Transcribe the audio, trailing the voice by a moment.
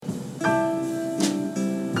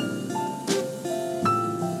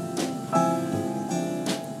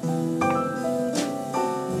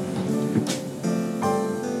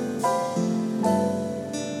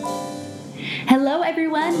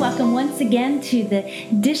again to the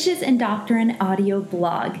Dishes and Doctrine audio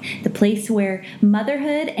blog, the place where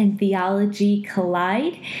motherhood and theology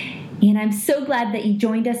collide. And I'm so glad that you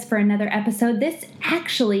joined us for another episode. This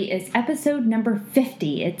actually is episode number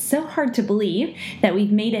 50. It's so hard to believe that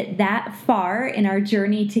we've made it that far in our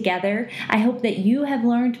journey together. I hope that you have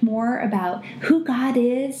learned more about who God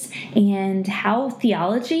is and how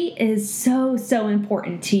theology is so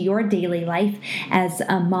important to your daily life as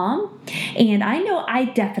a mom. And I know I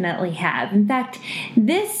definitely have. In fact,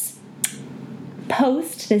 this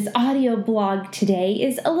audio blog today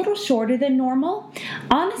is a little shorter than normal,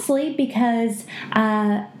 honestly, because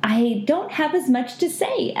I don't have as much to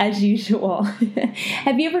say as usual.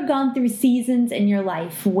 Have you ever gone through seasons in your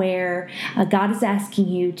life where God is asking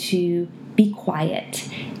you to be quiet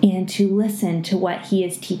and to listen to what He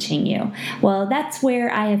is teaching you? Well, that's where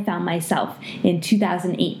I have found myself in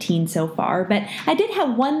 2018 so far, but I did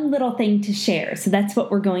have one little thing to share, so that's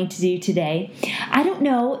what we're going to do today. I don't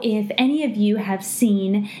know if any of you have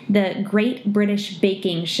seen the Great British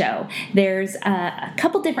Baking Show. There's a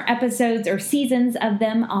couple different episodes or seasons of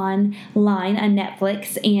them online on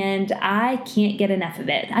Netflix, and I can't get enough of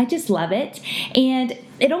it. I just love it, and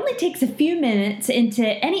it only takes a few minutes into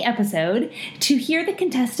any episode to hear the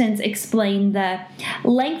contestants explain the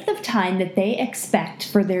length of time that they expect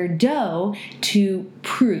for their dough to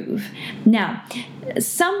prove. Now,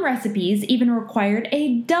 some recipes even required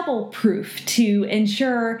a double proof to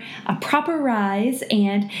ensure a proper rise,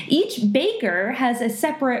 and each baker has a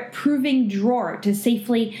separate proving drawer to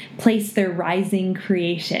safely place their rising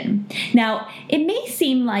creation. Now, it may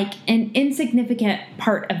seem like an insignificant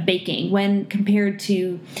part of baking when compared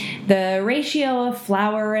to the ratio of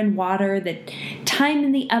flour and water, the time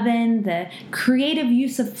in the oven, the creative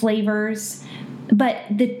use of flavors. But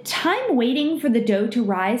the time waiting for the dough to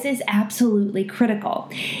rise is absolutely critical.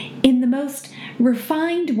 In the most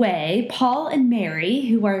refined way, Paul and Mary,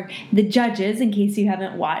 who are the judges, in case you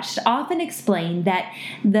haven't watched, often explain that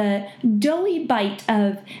the doughy bite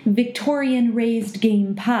of Victorian raised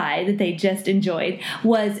game pie that they just enjoyed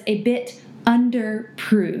was a bit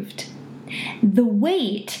underproved. The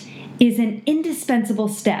wait is an indispensable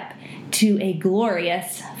step to a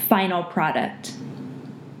glorious final product.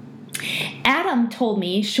 Adam told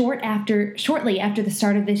me shortly after the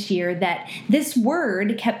start of this year that this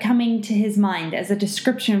word kept coming to his mind as a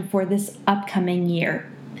description for this upcoming year: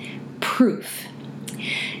 proof.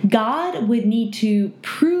 God would need to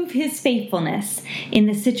prove His faithfulness in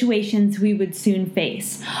the situations we would soon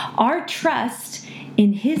face. Our trust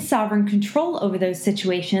in His sovereign control over those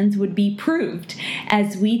situations would be proved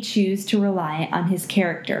as we choose to rely on His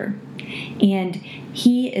character. And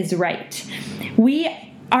He is right. We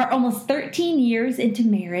are almost 13 years into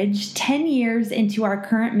marriage, 10 years into our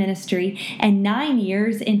current ministry, and 9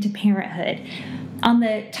 years into parenthood. On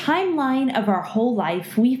the timeline of our whole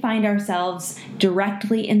life, we find ourselves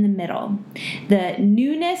directly in the middle. The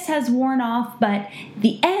newness has worn off, but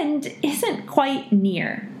the end isn't quite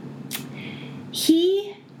near.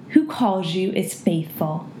 He who calls you is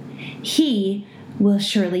faithful. He will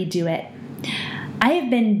surely do it. I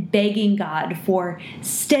have been begging God for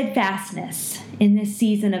steadfastness in this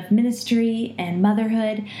season of ministry and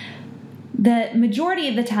motherhood. The majority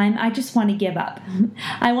of the time, I just want to give up.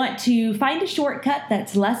 I want to find a shortcut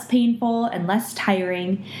that's less painful and less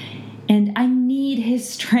tiring, and I need His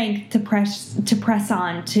strength to press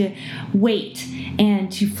on, to wait,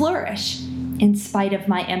 and to flourish in spite of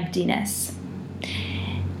my emptiness.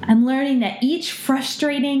 I'm learning that each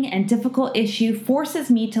frustrating and difficult issue forces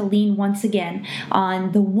me to lean once again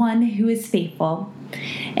on the one who is faithful.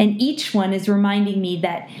 And each one is reminding me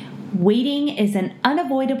that waiting is an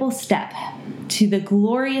unavoidable step to the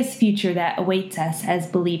glorious future that awaits us as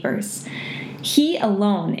believers. He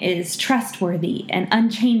alone is trustworthy and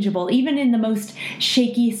unchangeable, even in the most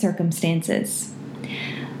shaky circumstances.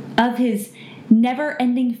 Of His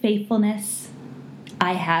never-ending faithfulness,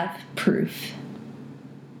 I have proof.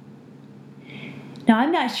 Now,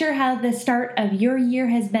 I'm not sure how the start of your year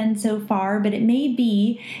has been so far, but it may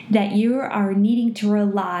be that you are needing to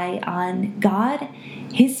rely on God,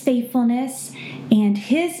 His faithfulness, and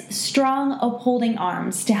His strong upholding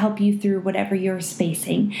arms to help you through whatever you're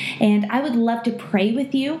facing. And I would love to pray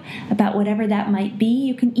with you about whatever that might be.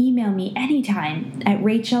 You can email me anytime at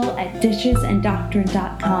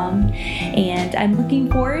rachel@dishesanddoctrine.com. And I'm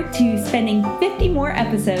looking forward to spending 50 more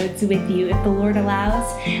episodes with you if the Lord allows.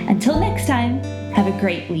 Until next time, have a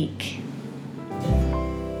great week.